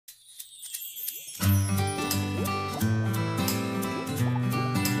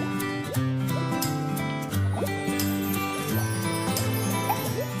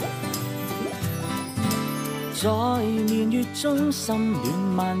在年月中心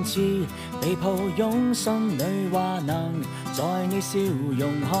戀萬次，被抱擁心裏話能在你笑容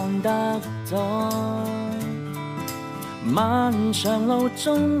看得到。漫長路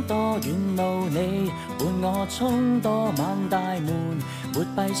中多遠路，你伴我衝多晚大門，沒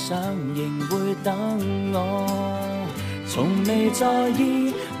閉上仍會等我。從未在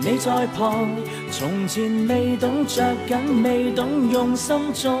意你在旁，從前未懂着緊，未懂用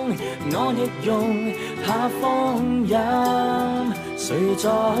心中，我亦用下放任。誰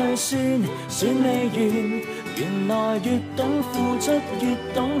在算未完？原來越懂付出，越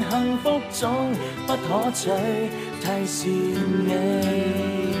懂幸福總不可取提示你。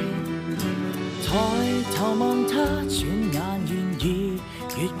抬頭望他，轉眼願意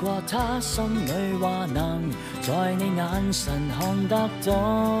越過他，心裏話能在你眼神看得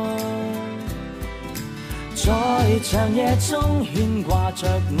到。在長夜中牽掛着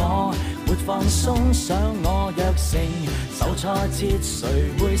我，沒放鬆，想我若成受挫折，誰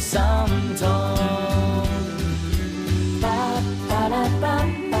會心痛？巴巴拉巴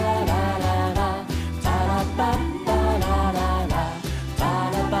巴拉拉拉，巴拉巴巴拉拉拉，巴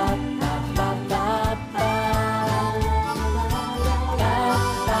拉巴巴巴巴巴，巴巴拉拉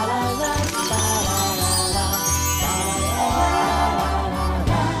巴拉拉拉，巴拉拉拉。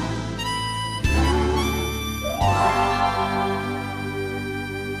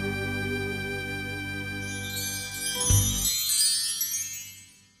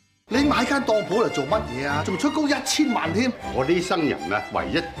你買間當鋪嚟做乜嘢啊？仲出高1000萬添！我呢生人啊，唯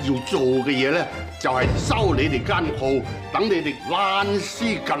一要做嘅嘢咧，就係收你哋間鋪，等你哋爛絲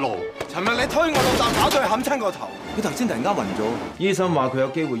吉路。尋日你推我老豆跑咗去冚親個頭，佢頭先突然間暈咗，醫生話佢有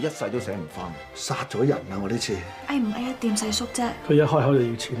機會一世都醒唔翻，殺咗人啊！我呢次哎唔哎啊，掂細叔啫。佢一開口就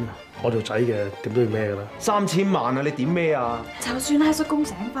要錢啊！我做仔嘅點都要孭㗎啦。3000萬啊！你點孭啊？就算喺叔公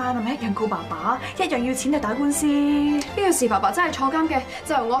醒翻，係咪一樣告爸爸，一樣要錢就打官司？呢個事爸爸真係坐監嘅，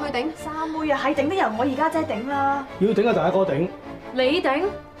就由我去頂。三妹啊，係頂都由我而家姐頂啦。要頂啊，大哥頂。你頂？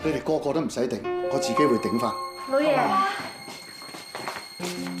你哋個個都唔使頂，我自己會頂翻。老爺。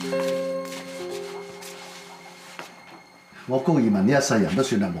我高義文呢一世人都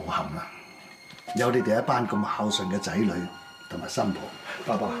算係無憾啦，有你哋一班咁孝順嘅仔女同埋新抱。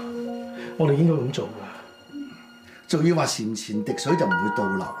爸爸，我哋應該咁做㗎。仲要話船前滴水就唔會倒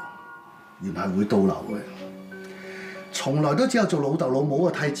流，原來係會倒流嘅。從來都只有做老豆老母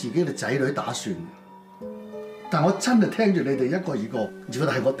啊替自己嘅仔女打算，但我真係聽住你哋一個二個，只覺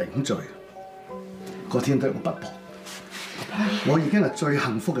得係我頂罪。個天對我不薄，我已經係最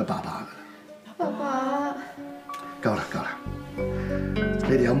幸福嘅爸爸㗎啦。爸爸，夠啦夠啦，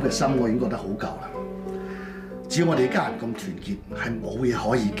你哋有咁嘅心，我已經覺得好夠啦。只要我哋一家人咁團結，係冇嘢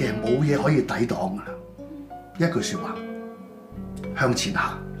可以驚，冇嘢可以抵擋㗎啦。一句説話，向前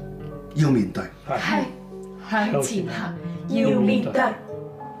行，要面對。係向前行，要面對。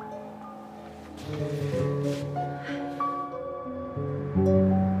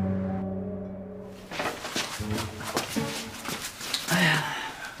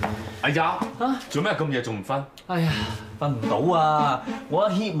哎呀，做咩咁夜仲唔瞓？哎呀，瞓唔到啊！我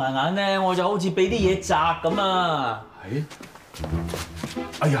一瞌埋眼咧，我就好似俾啲嘢砸咁啊！係？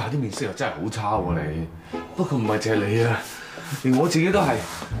哎呀，啲面色又真係好差喎你。不過唔係淨係你啊，連我自己都係。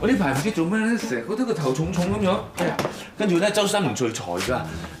我呢排唔知做咩咧，成日覺得個頭重重咁樣。哎呀，跟住咧周身唔聚財㗎。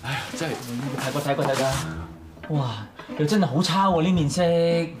哎呀，真係睇過。哇，又真係好差喎呢面色。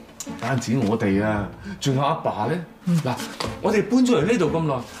唔單止我哋啊，仲有阿爸咧。嗱，我哋搬咗嚟呢度咁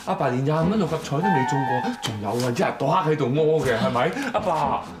耐，阿爸連25蚊6合彩都未中過，仲有啊，一日到黑喺度屙嘅，係咪？阿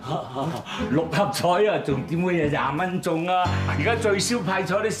爸6合彩啊，仲點會有20蚊中啊？而家最少派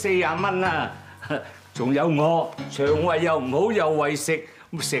彩都40蚊啊！仲有我腸胃又唔好又為食，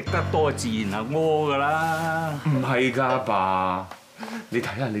食得多自然係屙㗎啦。唔係㗎，阿爸，你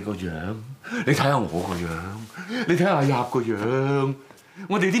睇下你個樣，你睇下我個樣，你睇下阿入個樣。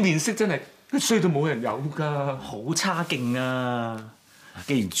我哋啲面色真係衰到冇人有㗎，好差勁啊！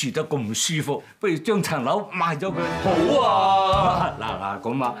既然住得咁唔舒服，不如將層樓賣咗佢。好啊！嗱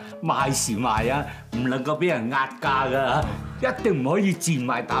咁啊，賣時賣啊，唔能夠俾人壓價㗎，一定唔可以賤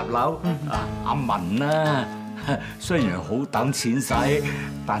賣搭樓。阿文啊，雖然好等錢使，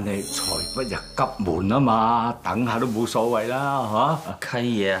但係財不入急門啊嘛，等下都冇所謂啦，契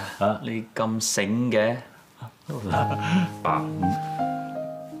爺啊，你咁醒嘅？爸，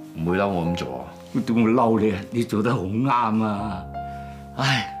唔會嬲我咁做啊？點會嬲你啊？你做得好啱啊！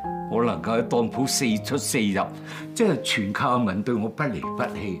唉，我能夠喺當鋪4出4入，即係全靠阿文對我不離不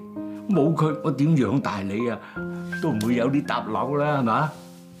棄。冇佢，我點養大你啊？都唔會有啲搭樓啦，係嘛？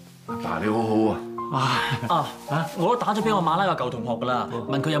阿爸你好好啊，我都打咗俾我馬拉個舊同學噶啦，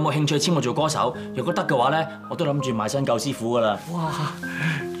問佢有冇興趣簽我做歌手。如果得嘅話咧，我都諗住賣身救師傅噶啦。哇！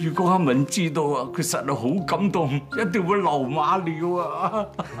如果阿文知道啊，佢實係好感動，一定會流馬尿啊！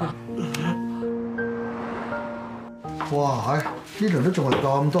哇！呢輪都仲係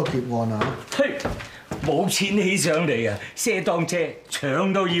咁多劫案啊！嘿，冇錢起上嚟啊，賒當車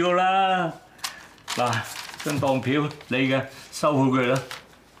搶都要啦！嗱，張當票你嘅，收好佢啦。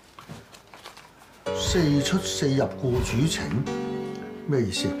4出4入僱主情，咩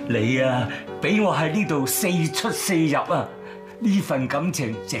意思？你啊，俾我喺呢度4出4入啊！呢份感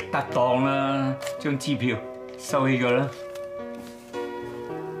情值得當啦，張支票收起佢啦。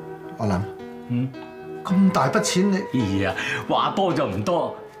阿林，咁大筆錢你？哎呀，話多就唔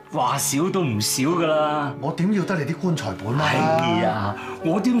多，話少都唔少噶啦。我點要得你啲棺材本啊？係啊，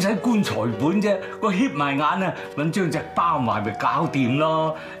我點使棺材本啫？我瞌埋眼啊，揾張隻包埋咪搞掂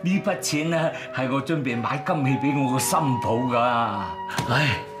咯。呢筆錢咧係我準備買金器俾我個新抱噶。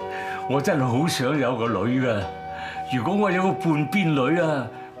唉，我真係好想有個女噶。如果我有個半邊女啊，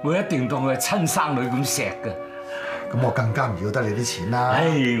我一定當佢係親生女咁錫㗎。咁我更加唔要得你啲錢啦。唉，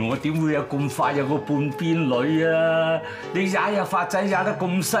我點會有咁快有個半邊女啊？你踩下發仔踩得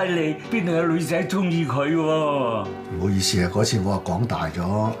咁犀利，邊度有女仔中意佢喎？唔好意思啊，嗰次我話講大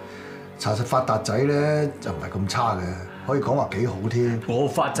咗，查實發達仔咧就唔係咁差嘅，可以講話幾好添。我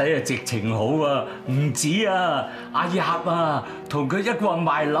發仔啊，直情好啊，唔止啊，阿鴨啊，同佢一個話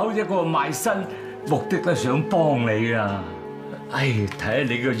賣樓，一個話賣身。目的都係想幫你啊！唉，睇下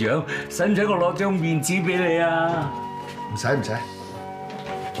你個樣，使唔使我攞張面紙俾你啊？唔使。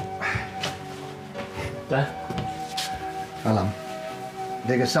嚟，阿林，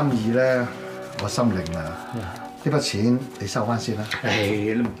你嘅心意咧，我心領啦。呢筆錢你收翻先啦。唉，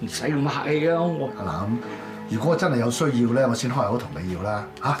你唔使咁客氣啊！阿林，如果我真係有需要咧，我先開口同你要啦。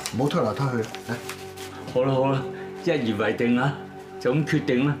嚇，唔好推來推去。好啦，一言為定啦，就咁決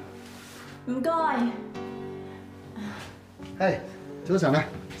定啦。唔該。嘿，早晨啊！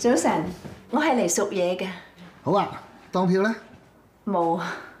早晨，我係嚟贖嘢嘅。好啊，當票咧？冇。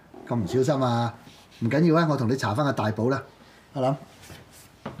咁唔小心啊！唔緊要啊，我同你查翻個大簿啦。阿林，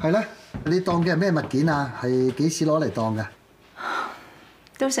係咧，你當嘅係咩物件啊？係幾時攞嚟當㗎？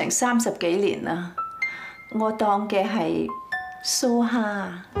都成30幾年啦，我當嘅係蘇蝦。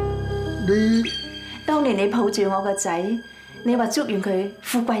你當年你抱住我個仔，你話祝願佢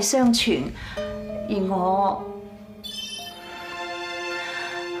富貴雙全，而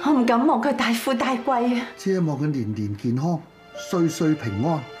我唔敢望佢大富大貴啊！只係望佢年年健康、歲歲平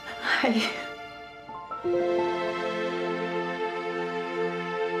安。係。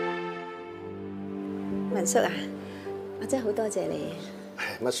文叔啊，我真係好多謝你。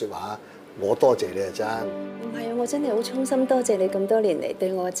乜説話？我多謝你啊，真。唔係啊，我真係好衷心多謝你咁多年嚟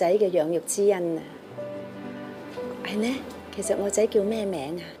對我個仔嘅養育之恩啊。係呢？其實我仔叫咩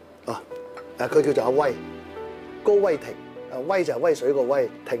名啊？哦，佢叫做阿威，高威霆。威就係威水個威，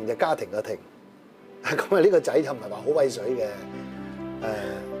霆就家庭個霆。咁啊，呢個仔就唔係話好威水嘅。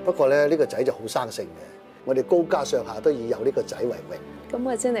不過咧，呢個仔就好生性嘅。我哋高家上下都以有呢個仔為榮。咁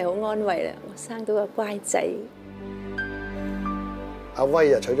我真係好安慰啦，我生到個乖仔。阿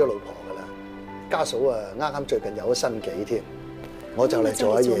威啊娶咗老婆㗎啦，家嫂啊啱啱最近有咗新紀添，我就嚟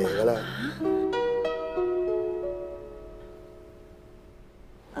做阿爺㗎啦。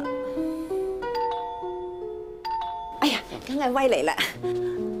哎呀，梗係威嚟啦！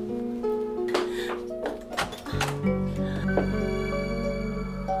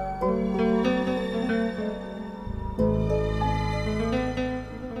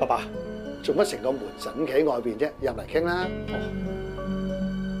爸爸，做乜成個門神企喺外邊啫？入嚟傾啦。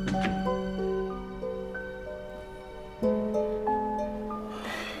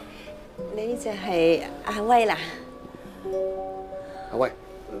你就係阿威啦？阿威，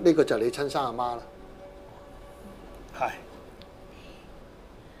呢個就係你親生阿媽啦。係。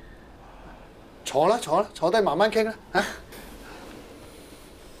坐啦，坐低慢慢傾啦，嚇。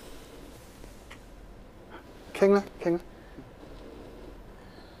傾啦。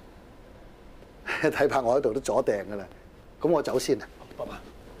睇怕我喺度都阻掟㗎啦，咁我走先啦，爸爸。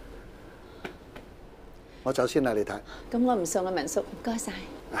我走先啦，你睇。咁我唔送啊，文叔，唔該晒。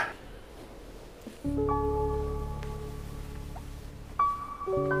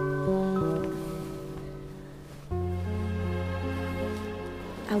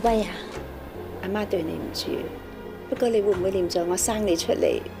阿威啊，阿媽對你唔住，不過你會唔會念在我生你出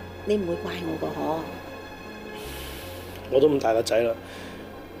嚟，你唔會怪我個嗬？我都咁大個仔啦，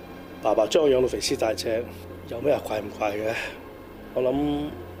爸爸將我養到肥屍大隻，有咩怪唔怪嘅？我諗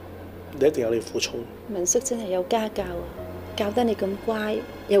你一定有你苦衷。文叔真係有家教啊，教得你咁乖，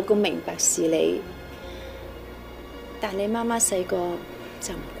又咁明白事理，但你媽媽細個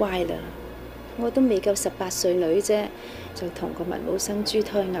就唔乖啦，我都未夠18歲女啫，就同個文武生珠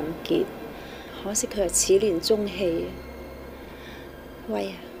胎暗結，可惜佢係始亂終棄啊！喂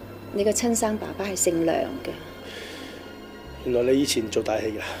啊，你個親生爸爸係姓梁嘅。原來你以前做大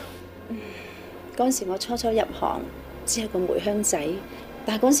戲㗎？嗰陣時我初入行，只係個梅香仔，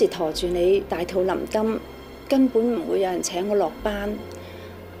但係嗰陣時陀住你大肚臨金，根本唔會有人請我落班。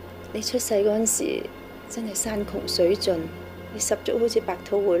你出世嗰陣時真係山窮水盡，你十足好似白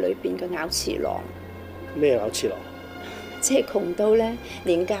兔會裏邊嘅咬臍狼。咩咬臍狼？即係窮到咧，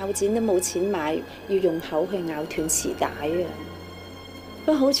連鉸剪都冇錢買，要用口去咬斷臍帶啊！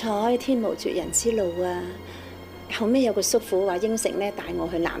不過好彩天無絕人之路啊！後尾有個叔父話應承咧帶我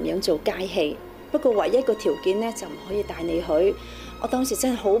去南洋做街戲，不過唯一個條件咧就唔可以帶你去。我當時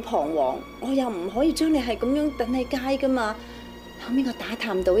真係好彷徨，我又唔可以將你係咁樣等喺街噶嘛。後尾我打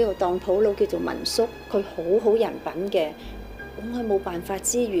探到一個當鋪佬叫做文叔，佢好好人品嘅，咁我冇辦法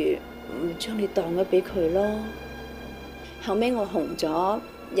之餘，唔將你當咗俾佢咯。後尾我紅咗，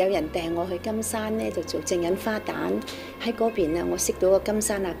有人訂我去金山咧就做正印花旦，喺嗰邊啊我識到個金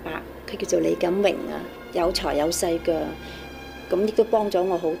山阿伯，佢叫做李錦榮啊，有財有勢㗎，咁亦都幫咗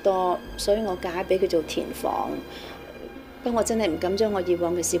我好多，所以我嫁俾佢做田房。不過我真係唔敢將我以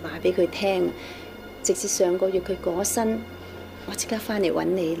往嘅事話俾佢聽，直至上個月佢過身，我即刻翻嚟揾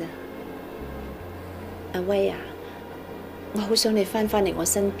你啦。阿威啊，我好想你翻嚟我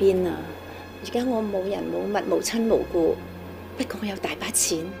身邊啊！而家我冇人冇物無親無故，不過我有大把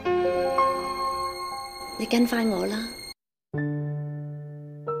錢，你跟翻我啦。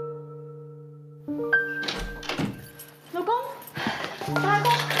老公，大哥，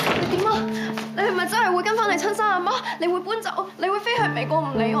你點啊？你係咪真係會跟翻你親生阿媽？你會搬走？你會飛去美國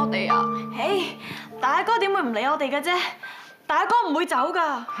唔理我哋啊？嘿，大哥點會唔理我哋嘅啫？大哥唔會走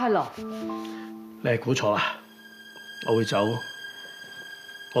㗎。係咯。你係估錯啦，我會走，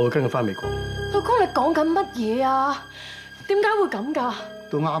我會跟佢翻美國。老公，你講緊乜嘢啊？點解會咁㗎？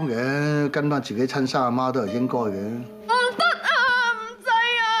都啱嘅，跟翻自己親生阿媽都係應該嘅。唔得啊，唔制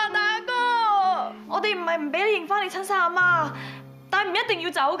啊，大哥！我哋唔係唔俾你認翻你親生阿媽，但係唔一定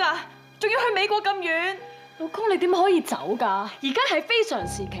要走㗎，仲要去美國咁遠。老公，你點可以走㗎？而家係非常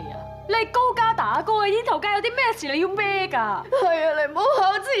時期啊！你係高家大哥啊，呢頭街有啲咩事你要孭㗎？係啊，你唔好口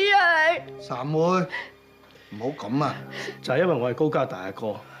齒啊你！三妹，唔好咁啊！就係因為我係高家大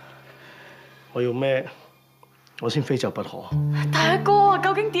哥，我要孭，我先非走不可。大哥啊，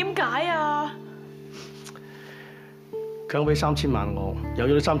究竟點解啊？強俾3000萬我，有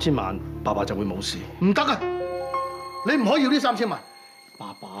咗呢3000萬，爸爸就會冇事。唔得啊！你唔可以要呢3000萬。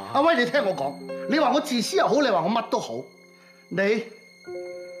爸爸，阿威，你聽我講，你話我自私又好，你話我乜都好，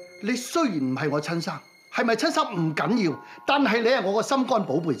你雖然唔係我親生，係咪親生唔緊要，但係你係我個心肝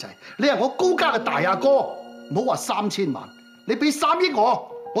寶貝仔，你係我高家嘅大阿哥，唔好話3000萬，你俾3億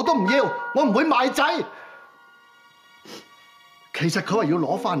我都唔要，我唔會賣仔。其實佢話要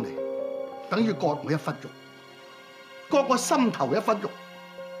攞翻嚟，等於割我一忽肉，割我心頭一忽肉，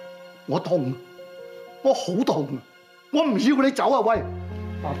我痛，我好痛，我唔要你走啊！喂，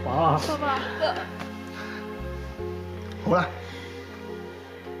爸爸，爸爸，好啦。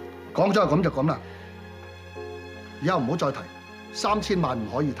講咗就咁就咁啦，以後唔好再提3000萬，唔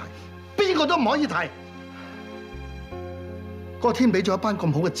可以提，邊個都唔可以提。個天俾咗一班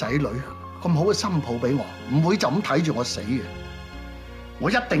咁好嘅仔女，咁好嘅新抱俾我，唔會就咁睇住我死嘅，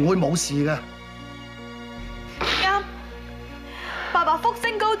我一定會冇事嘅。啱，爸爸福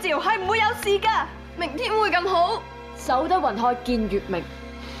星高照，係唔會有事㗎，明天會更好，守得雲開見月明，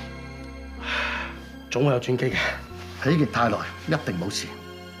總會有轉機嘅。喜極泰來，一定冇事。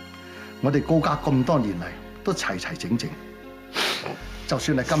我哋高家咁多年嚟都齊齊整整，就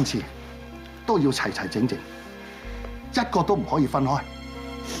算係今次都要齊齊整整，一個都唔可以分開。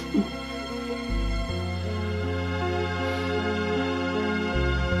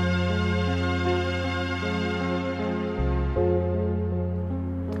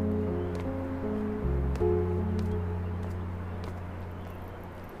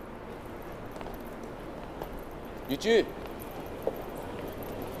月珠。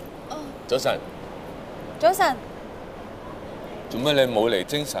早晨，早晨。做咩你冇嚟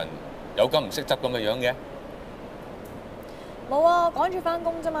精神，有咁唔識執咁嘅樣嘅？冇啊，趕住翻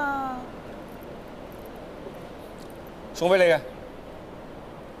工啫嘛。送俾你嘅。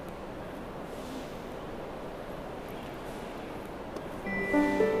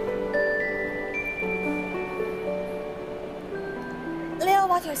你又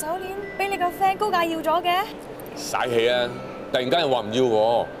話條手鏈俾你個 friend 高價要咗嘅？嘥氣啊！突然間又話唔要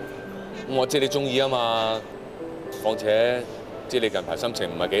喎。咁我知你中意啊嘛，況且知你近排心情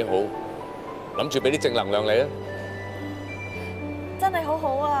唔係幾好，諗住俾啲正能量你啊。真係好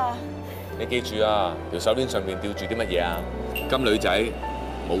好啊！你記住啊，條手鏈上面吊住啲乜嘢啊？金女仔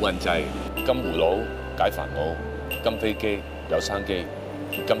冇運滯，金葫蘆解煩惱，金飛機有生機，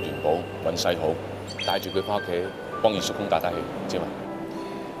金元寶運勢好，帶住佢翻屋企幫二叔公打打氣，知嘛？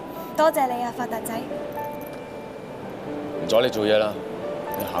多謝你啊，發達仔。唔阻你做嘢啦，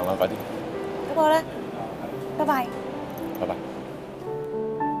你行下快啲。不過咧，拜拜。拜拜。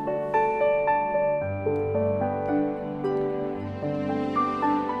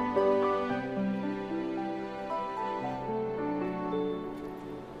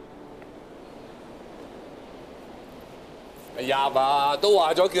哎呀爸，都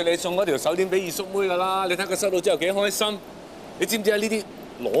話咗叫你送嗰條手鏈俾二叔妹㗎啦，你睇佢收到之後幾開心。你知唔知啊？呢啲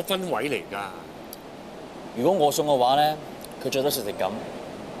攞分位嚟㗎。如果我送嘅話咧，佢着得笑成咁，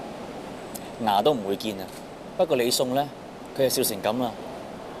牙都唔會見啊。不過你送咧，佢就笑成咁啦。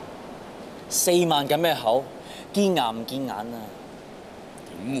4萬緊咩口？見牙唔見眼啊！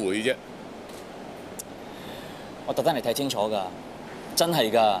點會啫？我特登嚟睇清楚㗎，真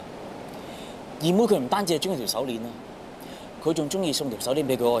係㗎。二妹佢唔單止係中意條手鏈啊，佢仲中意送條手鏈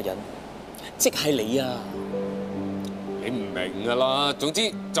俾佢嗰個人，即係你啊！你唔明㗎啦。總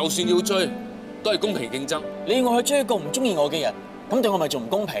之，就算要追，都係公平競爭。你要我去追一個唔中意我嘅人，咁對我咪仲唔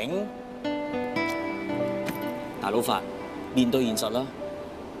公平？大佬發，面對現實啦，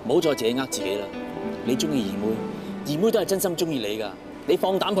唔好再自己呃自己啦。你中意二妹，二妹都係真心中意你㗎。你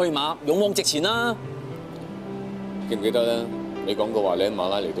放膽去馬，勇往直前啦！記唔記得咧？你講過話，你喺馬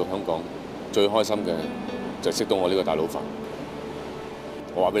拉嚟到香港最開心嘅就係識到我呢個大佬發。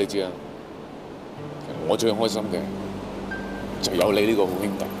我話俾你知啊，我最開心嘅就有你呢個好兄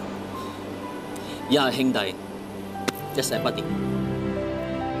弟。一係兄弟，一世不變。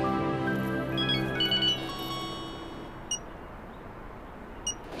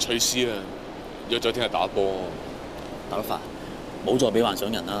翠絲啊，約咗聽日打波。大佬發，冇再俾幻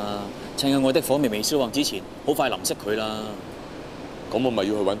想人啦！趁個愛的火未燒旺之前，好快淋熄佢啦。咁我咪要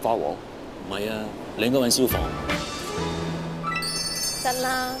去揾花王？唔係啊，你應該揾消防。得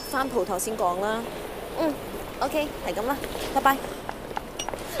啦，返鋪頭先講啦。OK， 係咁啦，拜拜。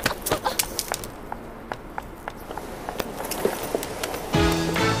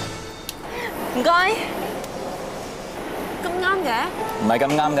唔該。咁啱嘅？唔係咁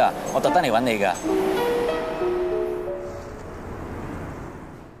啱㗎，我特登嚟揾你㗎。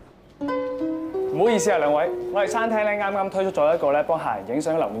唔好意思啊，兩位，我哋餐廳咧啱啱推出咗一個咧幫客人影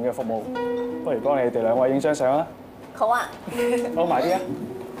相留念嘅服務，不如幫你哋兩位影張相啊！好啊，攞埋啲啊！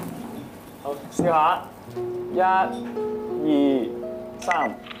好，試下，1、2、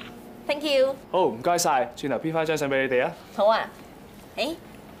3。Thank you。好，唔該晒，轉頭 P 翻張相俾你哋啊！好啊。誒，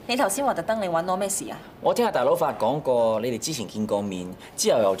你頭先話特登嚟揾我咩事啊？我聽阿大佬發講過，你哋之前見過面，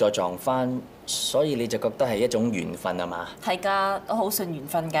之後又再撞翻，所以你就覺得係一種緣分啊嘛？係㗎，我好信緣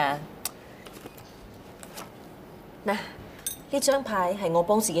分㗎。嗱，呢張牌係我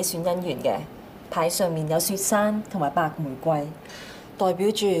幫自己選姻緣嘅，牌上面有雪山同埋白玫瑰，代表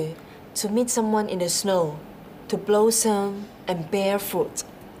住 to meet someone in the snow, to blossom and bear fruit，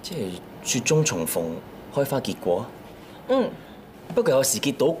 即係雪中重逢，開花結果。不過有時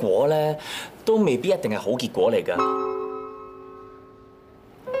結到果咧，都未必一定係好結果嚟㗎。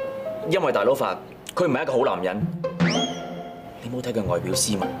因為大佬發，佢唔係一個好男人。你冇睇佢外表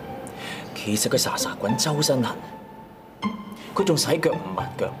斯文，其實佢沙沙滾周身痕。佢仲洗腳唔抹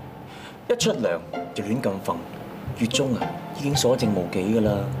腳，一出糧就亂咁瞓，月中啊已經所剩無幾㗎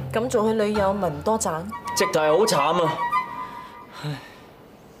啦。咁做佢女友咪唔多賺？直頭係好慘啊！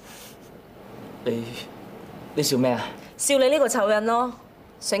唉，你笑咩啊？笑你呢個醜人咯，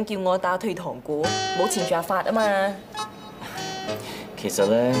想叫我打退堂鼓，冇纏住阿發啊嘛。其實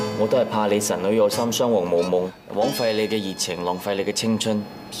咧，我都係怕你神女有心，雙王無夢，枉費你嘅熱情，浪費你嘅青春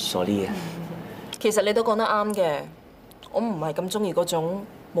，sorry啊。其實你都講得啱嘅。我唔係咁中意嗰種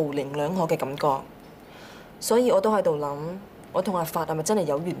模棱兩可嘅感覺，所以我都喺度諗，我同阿發係咪真係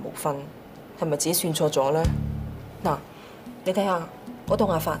有緣無分？係咪自己算錯咗咧？嗱，你睇下，我同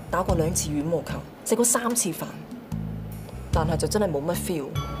阿發打過2次羽毛球，食過3次飯，但係就真係冇乜 feel。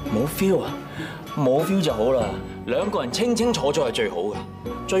冇 feel 啊？冇 feel 就好啦，兩個人清清楚楚係最好嘅。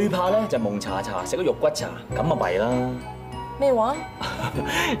最怕咧就蒙查查食咗肉骨茶，咁啊弊啦。咩話？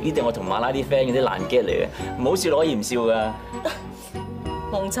呢啲我同馬拉啲 friend 嗰啲爛 get 嚟嘅，唔好笑攞鹽笑㗎。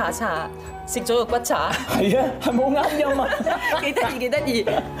蒙查查食咗個骨茶。係啊，係冇啱音啊！幾得意幾得意！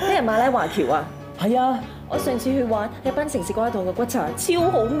咩係馬拉華僑啊？係啊，我上次去玩喺檳城食過一檔嘅骨茶，超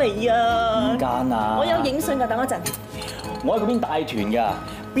好味啊！邊間啊？我有影相㗎，等我一陣。我喺嗰邊帶團㗎，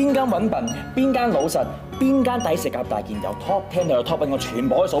邊間揾笨，邊間老實，邊間抵食夾大件，由 top 10到有 top 1，我全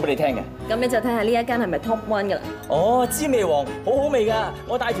部可以數俾你聽嘅。咁你就睇下呢一間係咪 top 1㗎啦。哦，滋味王好好味㗎，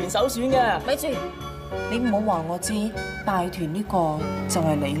我帶團首選㗎。咪住，你唔好話我知，帶團呢個就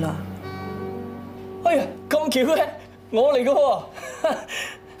係你啦。哎呀，咁巧嘅，我嚟㗎喎。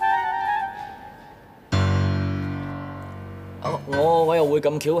我又會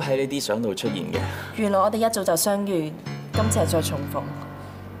咁巧喺呢啲相度出現嘅。原來我哋一早就相遇，今次係再重逢。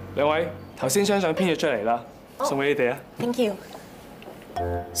兩位頭先張相編咗出嚟啦，送俾你哋啊。Thank you。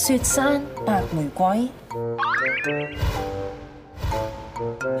雪山白玫瑰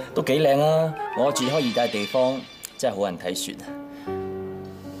都幾靚啊！我住開熱帶地方，真係好人睇雪啊！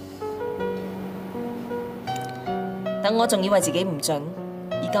等我仲以為自己唔準，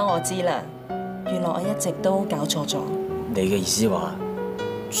而家我知啦，原來我一直都搞錯咗。你嘅意思話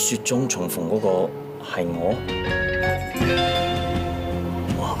雪中重逢嗰個係我？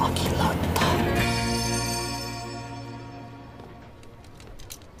哇！阿傑拉達，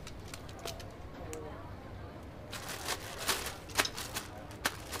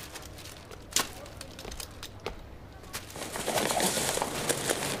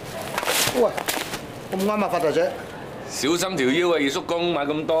喂，咁啱啊，發達仔！小心條腰啊，二叔公買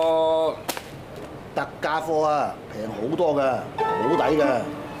咁多。特價貨啊，平好多㗎，好抵㗎。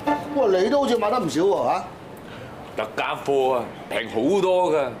喂，你都好似買得唔少喎嚇。特價貨啊，平好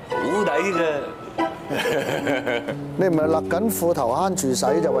多㗎，好抵㗎。你唔係勒緊褲頭慳住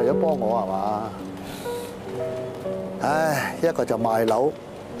使就為咗幫我係嘛？唉，一個就賣樓，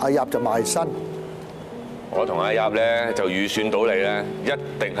阿入就賣身。我同阿入咧就預算到你咧，一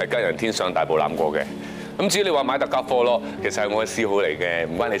定係跟人天上大步攬過嘅。咁至於你話買特價貨咯，其實係我嘅嗜好嚟嘅，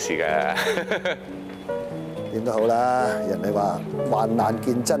唔關你事㗎。點都好啦，人哋話患難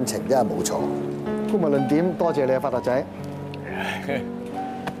見真情真係冇錯。無論點，多謝你啊，發達仔。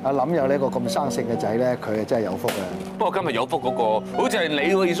阿林有呢個咁生性嘅仔咧，佢係真係有福嘅。不過今日有福嗰個，好似係你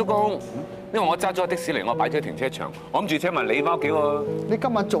喎，二叔公。因為我揸咗的士嚟，我擺咗喺停車場，我諗住請埋你翻屋企喎。你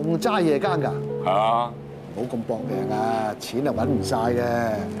今晚仲揸夜更㗎？係啊。唔好咁搏命啊！錢啊揾唔晒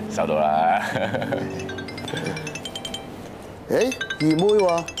嘅。收到啦。誒，二妹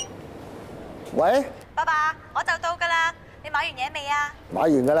喎。喂。爸爸，我就到㗎啦。你買完嘢未啊？買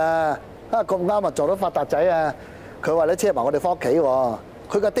完㗎啦。啊，咁啱啊，撞到發達仔啊！佢話你車埋我哋翻屋企喎。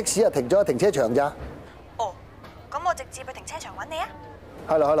佢架的士啊停咗喺停車場咋。哦，咁我直接去停車場揾你啊！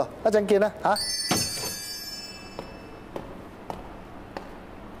係咯係咯，一陣見啦嚇。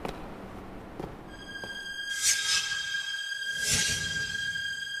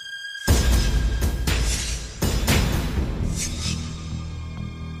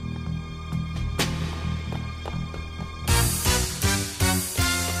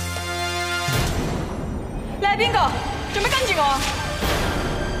你係邊個？做咩跟住我啊？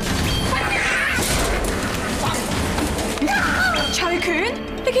徐拳，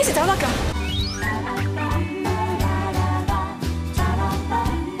你幾時走甩㗎？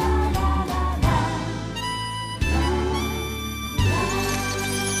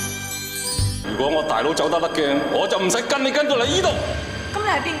如果我大佬走得甩嘅，我就唔使跟你跟到嚟呢度。咁你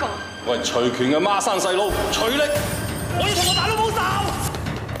係邊個？我係徐拳嘅孖生細佬徐力，我要同我大佬報仇。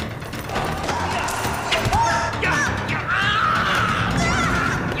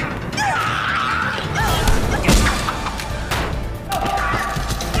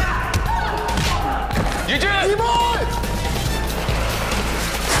二姐，二妹，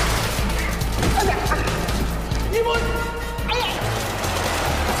哎呀，二妹，哎呀！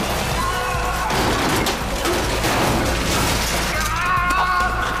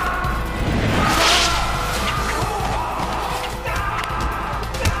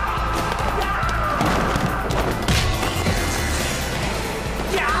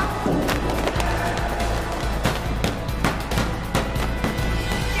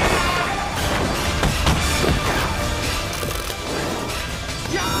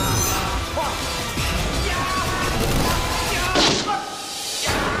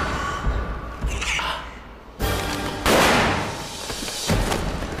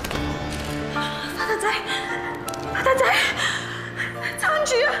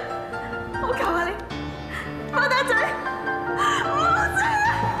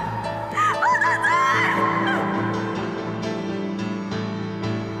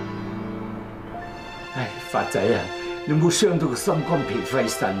發仔啊，你冇傷到個心肝脾肺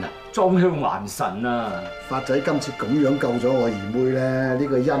腎啊，裝香還神啊！發仔今次咁樣救咗我二妹咧，呢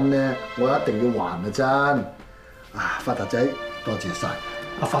個恩咧我一定要還啊真！啊，發達仔多謝晒。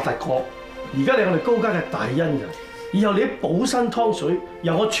阿發達哥，而家你係我哋高家嘅大恩人，以後你啲補身湯水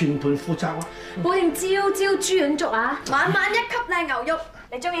由我全盤負責啊！保證朝朝豬潤粥啊，晚晚一級靚牛肉。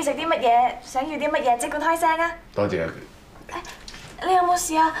你中意食啲乜嘢？想要啲乜嘢？即管開聲啊！多謝啊！你有冇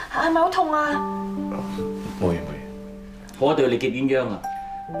事啊？係咪好痛啊？冇嘢。我一定要你結鴛鴦啊！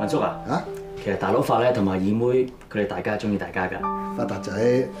文叔啊，其實大佬發咧同埋二妹佢哋大家中意大家㗎。發達仔，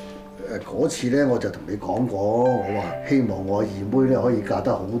嗰次咧我就同你講過，我話希望我二妹咧可以嫁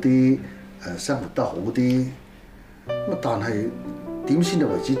得好啲，生活得好啲。咁但係點先係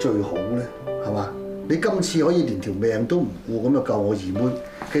為之最好咧？係嘛？你今次可以連條命都唔顧咁就救我二妹，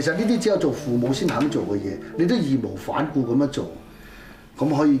其實呢啲只有做父母先肯做嘅嘢，你都義無反顧咁樣做，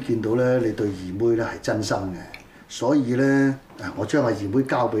咁可以見到咧你對二妹咧係真心嘅。所以咧，我將阿二妹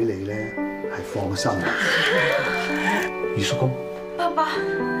交俾你咧係放心嘅。二叔公，爸爸，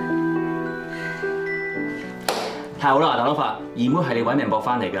太好啦，大佬發，二妹係你揾命搏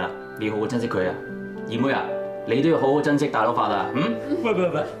翻嚟㗎，你要好好珍惜佢啊！二妹啊，你都要好好珍惜大佬發啊！喂，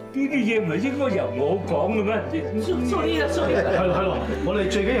呢啲嘢唔係應該由我講嘅咩？sorry 係咯，我哋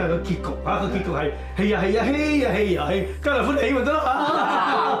最緊要係個結局啊！個結局係戲啊，戲啊，家樂歡喜咪得咯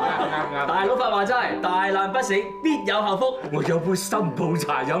嚇！大佬發話齋，大難不死必有後福。我有杯新抱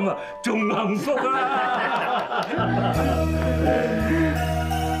茶飲啊，仲幸福啊！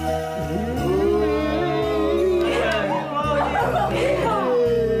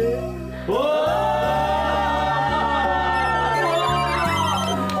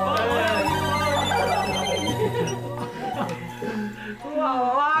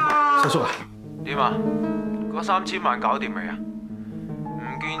細叔啊，點啊？嗰3000萬搞掂未啊？唔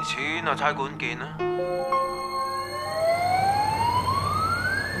見錢啊，差館見啦。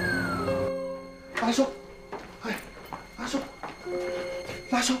拉叔，係拉叔，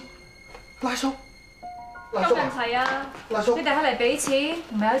咁唔齊啊！你哋係嚟俾錢，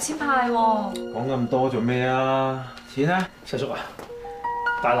唔係有錢派喎。講咁多做咩啊？錢咧，細叔啊，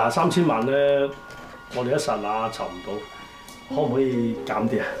大拿3000萬咧，我哋一剎那籌唔到，可唔可以減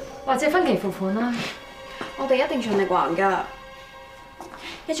啲啊？或者分期付款啦，我哋一定盡力還㗎。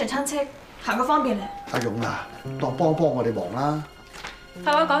一場親戚行個方便嚟。阿勇啊，當幫我哋忙啦。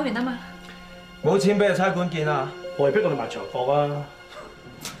廢話講完啊嘛。冇錢俾阿差館見啊！我係逼我哋賣長貨啊！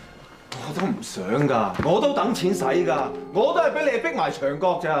我都唔想㗎，我都等錢使㗎，我都係俾你哋逼埋牆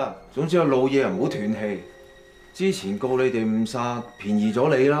角咋。總之個老嘢唔好斷氣。之前告你哋誤殺，便宜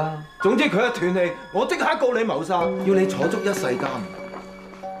咗你啦。總之佢一斷氣，我即刻告你謀殺，要你坐足1世監。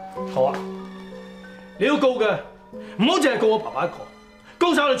好啊，你要告嘅，唔好淨係告我爸爸一個，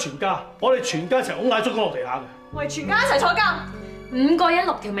告晒我哋全家，我哋全家一齊拱嗌竹竿落地下嘅。我哋全家一齊坐監，5個人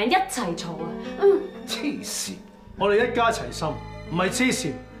6條命一齊坐啊！黐線！我哋一家齊心，唔係黐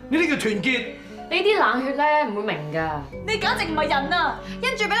線，呢啲叫團結。呢啲冷血咧唔會明㗎。你簡直唔係人啊！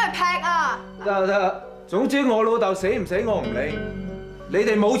因住俾佢劈啊！得，總之我老豆死唔死我唔理，你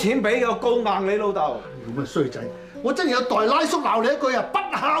哋冇錢俾嘅，我告硬你老豆。咁嘅衰仔，我真係有代拉叔鬧你一句啊！不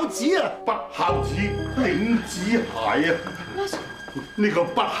孝子啊！不孝子頂子鞋啊！呢個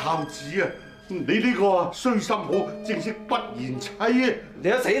不孝子啊！你呢個啊衰心好，正式不賢妻啊！你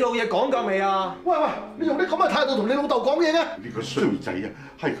有死老嘢講夠未啊？喂，你用啲咁嘅態度同你老豆講嘢嘅？呢個衰仔啊，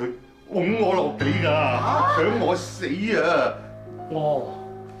係佢拱我落地㗎，想我死啊！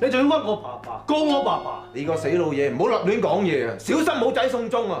你仲要屈我爸爸，告我爸爸？你個死老嘢，唔好立亂講嘢啊！小心冇仔送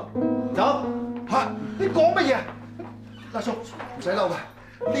終啊！走嚇！你講乜嘢啊？阿叔唔使嬲㗎，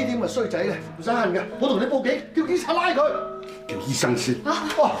呢啲咁嘅衰仔咧唔使恨㗎，我同你報警，叫警察拉佢。叫醫生先。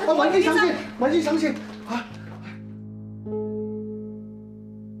我揾醫生先，揾醫生先嚇。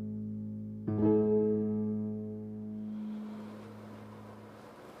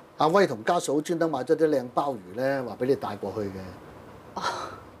阿威同家嫂專登買咗啲靚鮑魚咧，話俾你帶過去嘅。哦，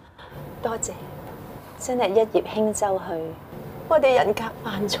多謝，真係一葉輕舟去，我哋人隔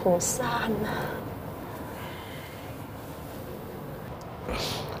萬重山啊！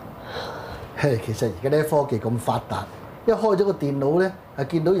嘿，其實而家啲科技咁發達，一開咗個電腦咧，係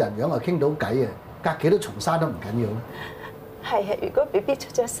見到人樣又傾到偈啊，隔幾多重山都唔緊要啦。係啊，如果 BB 出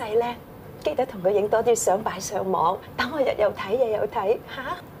咗世咧，記得同佢影多啲相擺上網，等我日又睇夜又睇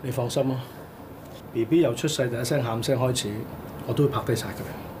嚇。你放心啊 ，BB 由出世第一聲喊聲開始，我都會拍低晒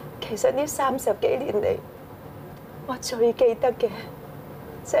佢。其實呢30幾年嚟，我最記得嘅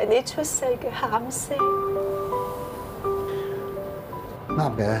就係你出世嘅喊聲。啱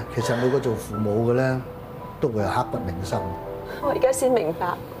嘅，其實每個做父母嘅咧，都會有刻骨銘心。我而家先明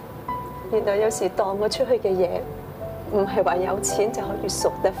白，原來有時當我出去嘅嘢，唔係話有錢就可以贖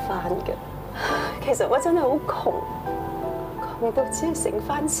得翻嘅。其實我真係好窮，窮到只係剩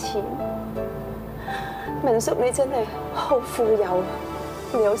翻錢。文叔你真係好富有，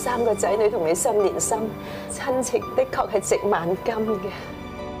你有3個仔女同你心連心，親情的確係值萬金嘅。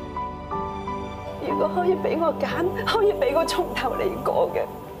如果可以俾我揀，可以俾我從頭嚟過嘅，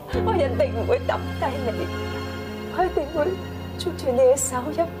我一定唔會抌低你，我一定會捉住你嘅手，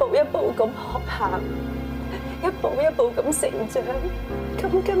一步一步咁學行，一步一步咁成長。咁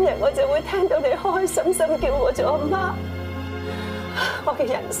今日我就會聽到你開開心心叫我做阿媽，我嘅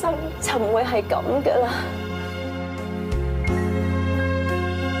人生就唔會係咁噶啦。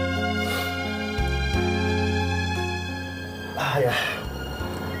係啊，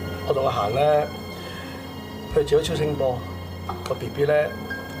我同阿嫻咧去住咗超聲波，個 BB 咧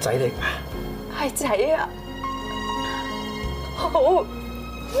仔嚟㗎。係仔啊！好，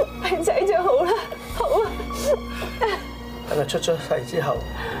係仔就好啦，好啊！等佢出咗世之後，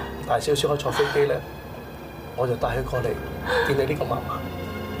大少少可以坐飛機咧，我就帶佢過嚟見你呢個嫲嫲。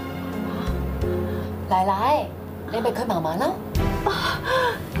奶奶，你咪佢嫲嫲咯。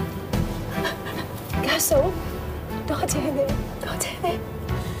家嫂，多謝你，多謝你。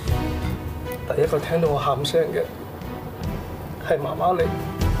第一個聽到我喊聲嘅係媽媽你。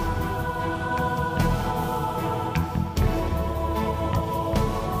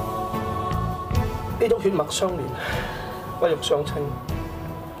呢種血脈相連、骨肉相親，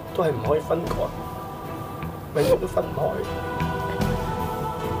都係唔可以分割，永遠都分唔開。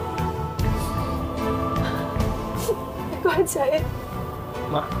乖仔，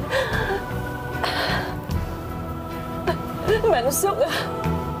媽，文叔啊，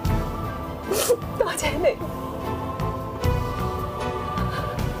多謝你，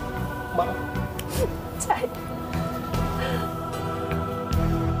媽，仔。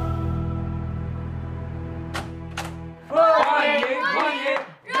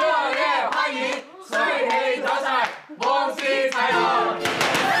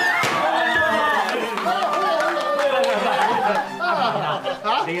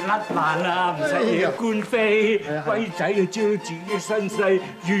你甩爛啦，唔使惹官非，龜仔就知道自己身世，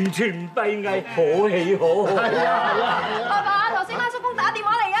完全唔閉翳，可喜可賀。係啊！爸爸，頭先拉叔公打電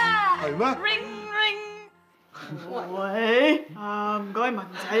話嚟啊！係咩 ？Ring ring。喂，唔該文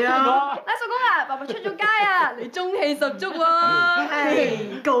仔啊！拉叔公啊，爸爸出咗街啊，你中氣十足喎！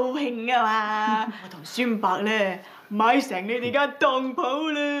係高興啊嘛！我同孫伯咧買成你哋間當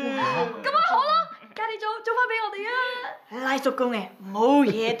鋪啦！咁啊好咯，加啲租翻俾我哋啊！拉叔公嘅冇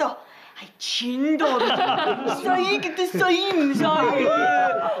嘢多，係錢多嘅，使極都使唔晒啊！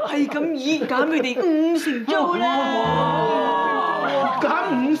係咁以減佢哋5成租啦！減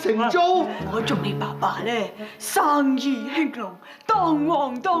5成租，我祝你爸爸咧生意興隆，當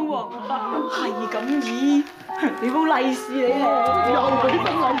旺當旺，係咁以，你封利是你嚟，又俾封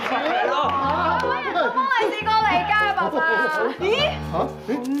利是咯！我封利是過嚟㗎，爸爸。咦？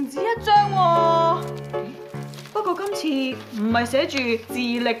唔止一張喎。不過今次唔係寫住自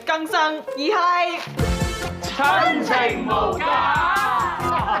力更生，而係親情無價。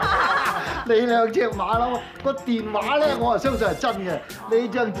你兩隻馬騮個電話咧，我係相信係真嘅。呢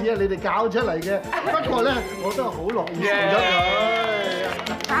張紙係你哋搞出嚟嘅，不過咧我都係好樂意送咗佢。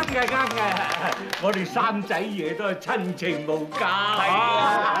啱嘅，啱嘅，我哋三仔爺都係親情無價。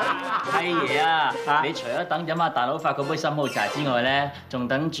閪爺啊！你除咗等飲下大佬發嗰杯深澳茶之外咧，仲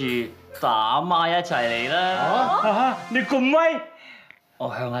等住打媽一齊嚟啦！你咁威！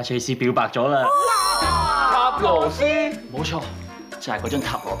我向阿翠絲表白咗啦！塔羅師，冇錯，就係嗰張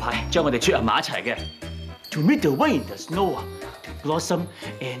塔羅牌，將我哋撮合埋一齊嘅。To meet the wind, the snow, to blossom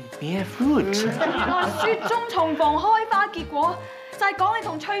and bear fruit。雪中重逢開花結果，就係講你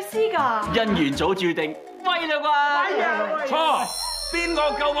同翠絲㗎。姻緣早注定，威啦啩！錯，邊個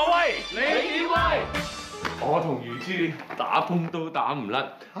夠我威？你點威？我同如芝打風都打唔甩，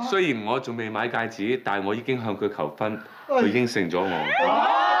雖然我仲未買戒指，但係我已經向佢求婚，佢應承咗我。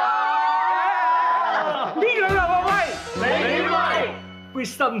呢兩個我威，你威，杯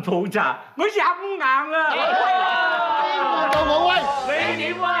新抱茶我飲硬啦！邊個夠我威？你點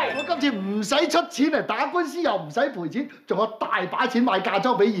威？我今次唔使出錢嚟打官司，又唔使賠錢，仲有大把錢買嫁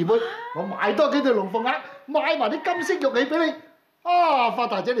妝俾二妹。我買多幾對龍鳳鈪，買埋啲金色玉器俾你。啊，發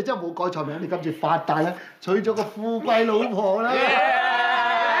大姐你真係冇改錯名，你今次發大啦，娶咗個富貴老婆啦！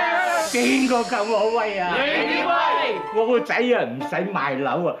邊個夠我威啊？你點威？我個仔啊唔使賣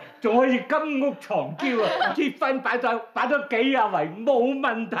樓啊，仲可以金屋藏嬌啊！結婚擺咗幾廿圍冇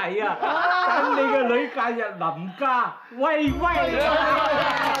問題啊！等你個女嫁入林家，威威！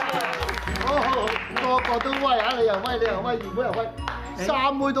好，個個都威啊！你又威，你又威，二妹又威。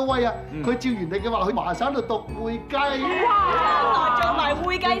三妹都威啊！佢照原地嘅話去麻省度讀會計。哇！做埋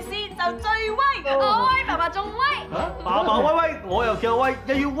會計師就就最威，我威爸爸仲威。爸爸威威，我又叫威，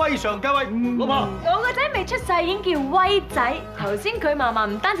又要威上加威。老婆，我個仔未出世已經叫威仔。頭先佢嫲嫲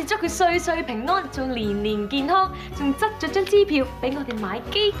唔單止祝佢歲歲平安，仲年年健康，仲執咗張支票俾我哋買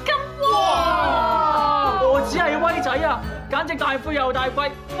基金。哇！我只係威仔啊，簡直大富又大貴，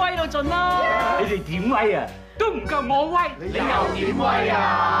威到盡啦！你哋點威啊？都唔夠我威。你又點威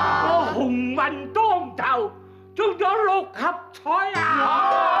啊？我鴻運當頭，中咗6合彩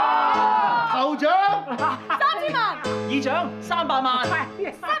啊！頭獎3000萬，二獎300萬，三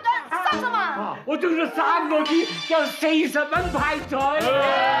獎30萬。我中咗3個字，有40蚊派彩。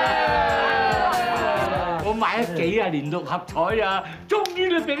我買咗幾廿年6合彩啊，終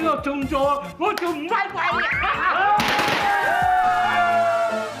於你俾我中咗，我仲唔威威啊！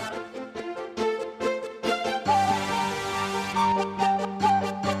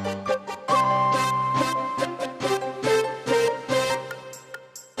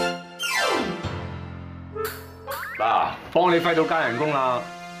嗱，幫你揮到加人工啦！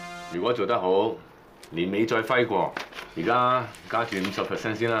如果做得好，年尾再揮過。而家加住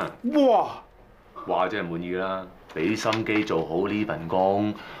50% 先啦。哇！真係滿意啦！俾心機做好呢份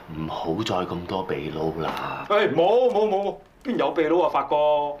工，唔好再咁多秘撈啦。冇，邊有秘撈啊，發哥？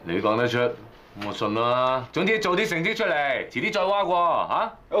你講得出，我信啦。總之做啲成績出嚟，遲啲再挖過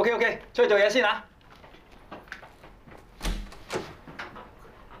嚇。OK， 出去做嘢先啊！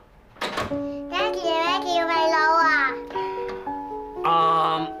爹哋咩叫秘撈啊？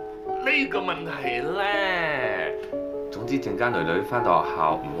呢個問題咧，總之陣間女翻到學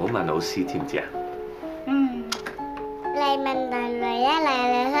校唔好問老師，知唔知啊？你問女女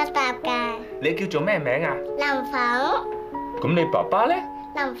識答㗎。你叫做咩名啊？林鳳。咁你爸爸咧？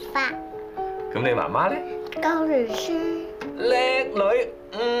林發。咁你媽媽咧？高如書。叻女，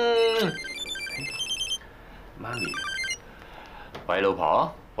媽咪。喂，老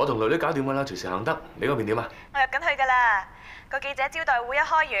婆，我同女女搞掂㗎啦，隨時行得。你嗰邊點啊？我入緊去㗎啦，個記者招待會一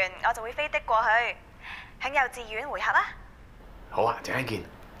開完，我就會飛的過去，喺幼稚園會合啊！好啊，陣間見，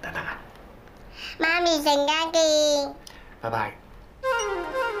等等啊！媽咪，陣間見。拜拜。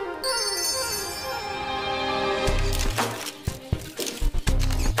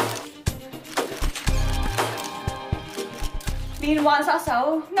連環殺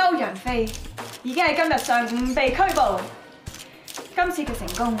手歐陽飛已經喺今日上午被拘捕。今次嘅成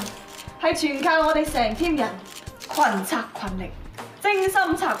功係全靠我哋成 team 人群策群力、精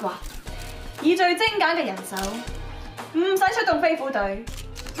心策劃，以最精簡嘅人手，唔使出動飛虎隊，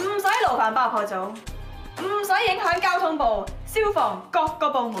唔使勞煩爆破組，唔使影響交通部、消防各個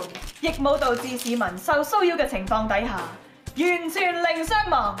部門，亦冇導致市民受騷擾嘅情況底下，完全零傷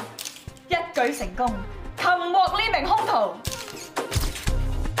亡，一舉成功，擒獲呢名兇徒。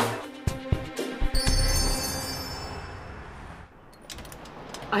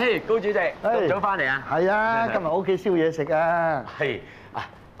嘿，高主席，咁早翻嚟啊？係啊，今日我屋企燒嘢食啊。係啊，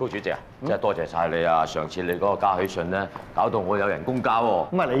高主席啊，真係多謝晒你啊！上次你嗰個嘉許信咧，搞到我有人工加喎。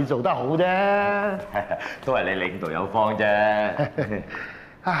咁啊，你做得好啫。都係你領導有方啫。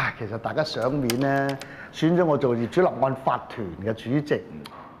啊，其實大家賞面咧，選咗我做業主立案法團嘅主席，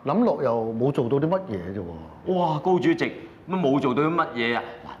諗落又冇做到啲乜嘢啫喎。哇，高主席乜冇做到啲乜嘢啊？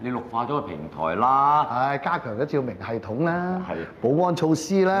嗱，你綠化咗個平台啦，加強咗照明系統啦，保安措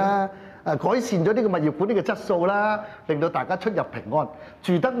施啦，改善咗呢個物業管理嘅質素啦，令到大家出入平安，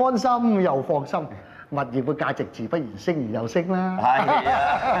住得安心又放心，物業嘅價值自不然升而又升啦。係啊，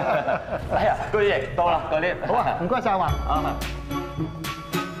哎呀，高主席到啦，嗰啲好啊，唔該晒華。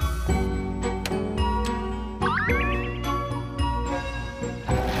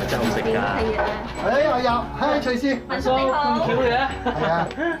真好食㗎！我有，隨時。文叔你好。咁巧嘅。係啊。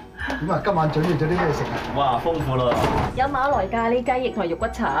咁啊，今晚準備咗啲咩食啊？哇，豐富咯！有馬來咖喱雞翼同埋肉骨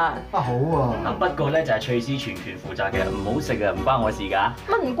茶。啊，好啊。不過咧就係翠絲全權負責嘅，唔好食啊，唔關我事㗎。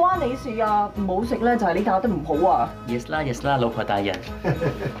乜唔關你事啊？唔好食咧就係你教得唔好啊。Yes 啦 ，Yes 啦，老婆大人。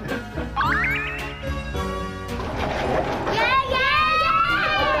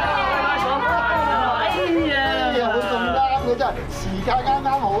真係時間啱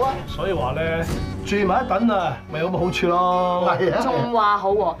啱好啊！所以話咧，住埋一等啊，咪有咁嘅好處咯。係啊，仲話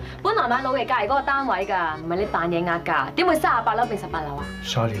好喎，本來買老嘅隔離嗰個單位㗎，唔係你扮嘢呃㗎，點會38樓變18樓啊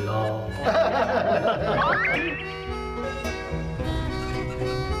？Sorry 咯。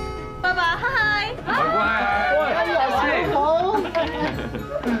爸爸，嗨！哎呀，小鳳，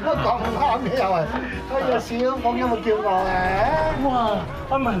乜咁啱嘅又係？哎呀，小鳳有冇叫我啊？哇，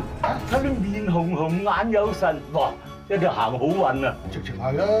阿文睇你面紅紅眼有神，哇！一定行好運啊！直情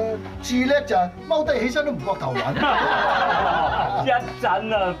係啦，至叻就係踎低起身都唔覺頭暈。一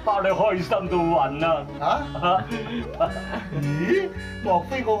陣啊，包你開心到暈啊！咦？莫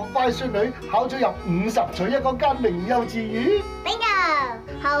非我個乖孫女考咗入50取一嗰間名幼稚園 ？Bingo！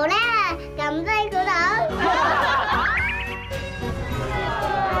 好啦，撳低嗰度。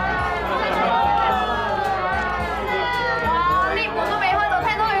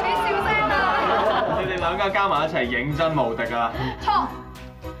兩家加埋一齊認真無敵啊！錯，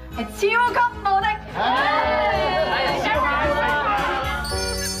係超級無敵。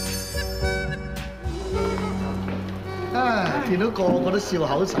見到個個都笑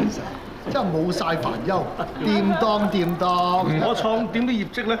口噬噬，真係冇晒煩憂，掂當掂當。我創點啲業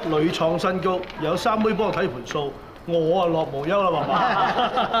績咧，屢創新高，有3妹幫我睇盤數，我啊樂無憂啦，爸爸。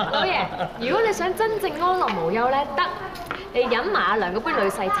老爺，如果你想真正安樂無憂咧，得。你飲埋阿娘嗰杯女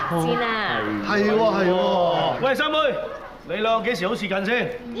婿茶先啦。係喎係喎。喂，3妹，你兩個幾時好時間先？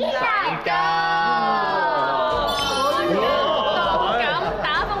大家。咁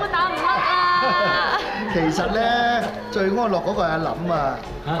打風都打唔甩啊！其實咧，最安樂嗰個係阿林啊，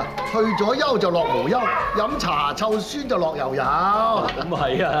退咗休就樂無憂，飲茶湊孫就樂悠悠。咁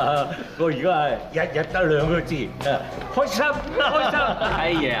係啊，我而家係日日得2個字，開心開心。係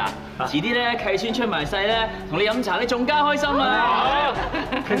爺啊！遲啲咧契孫出埋世咧，同你飲茶你仲加開心啊！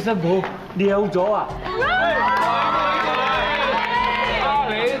契新抱，你有咗啊？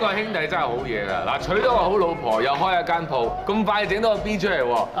你呢個兄弟真係好嘢㗎！嗱，娶到個好老婆，又開一間鋪，咁快整到個 B 出嚟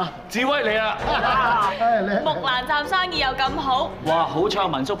喎，智威你啦！木蘭站生意又咁好，哇！好彩有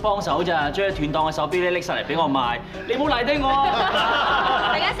民宿幫手咋，將啲斷檔嘅手錶咧拎晒嚟俾我賣，你冇賴低我。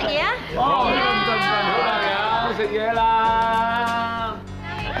大家食嘢啊！好啦，食嘢啦！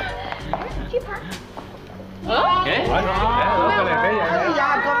誒，攞過嚟俾人。哎呀，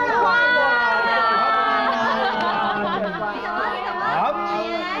咁乖喎！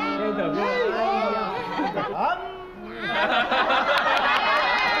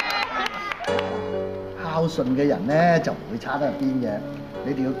孝順嘅人咧就唔會差得入邊嘅，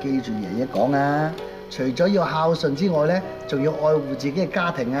你哋要記住爺爺講啊！除咗要孝順之外咧，仲要愛護自己嘅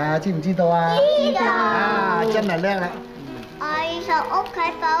家庭啊，知唔知道啊？知道。啊，真係叻啦！愛掃屋企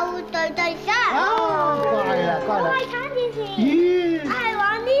保護對對生。乖啦，乖啦。我係鏟電視。咦？我係玩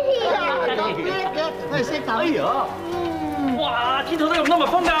呢條。咁叻嘅，我係識走。哎呀！哇！天台都咁多蜜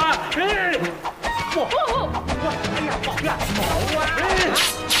蜂㗎！哇！哎呀！冇啊！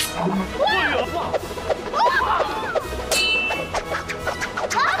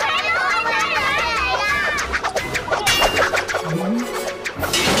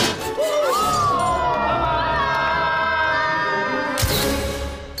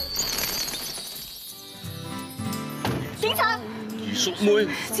警察！二叔妹，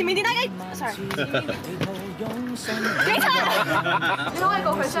前面電單機 ，sorry。警察！你可以告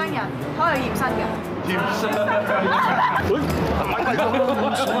佢傷人，可以驗身嘅。驗身？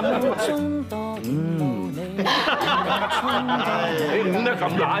你唔得咁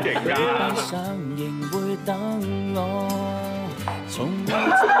乸型㗎！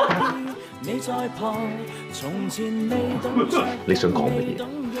你想講乜嘢？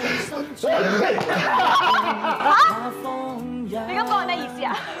你咁講係咩意思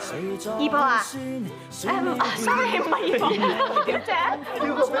啊？姨婆啊？sorry 唔係姨婆，表姐。叫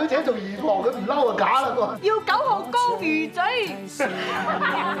個表姐做姨婆，佢唔嬲就假啦喎。要9號高魚仔。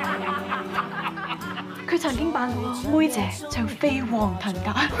佢曾經扮過妹姐唱飛黃騰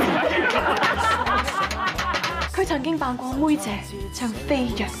達。佢曾經扮過妹姐唱飛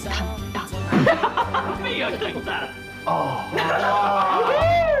揚騰達。飛揚騰達。哦。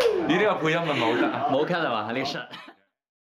你呢個配音咪冇得啊？冇 cut 係嘛？呢 shot。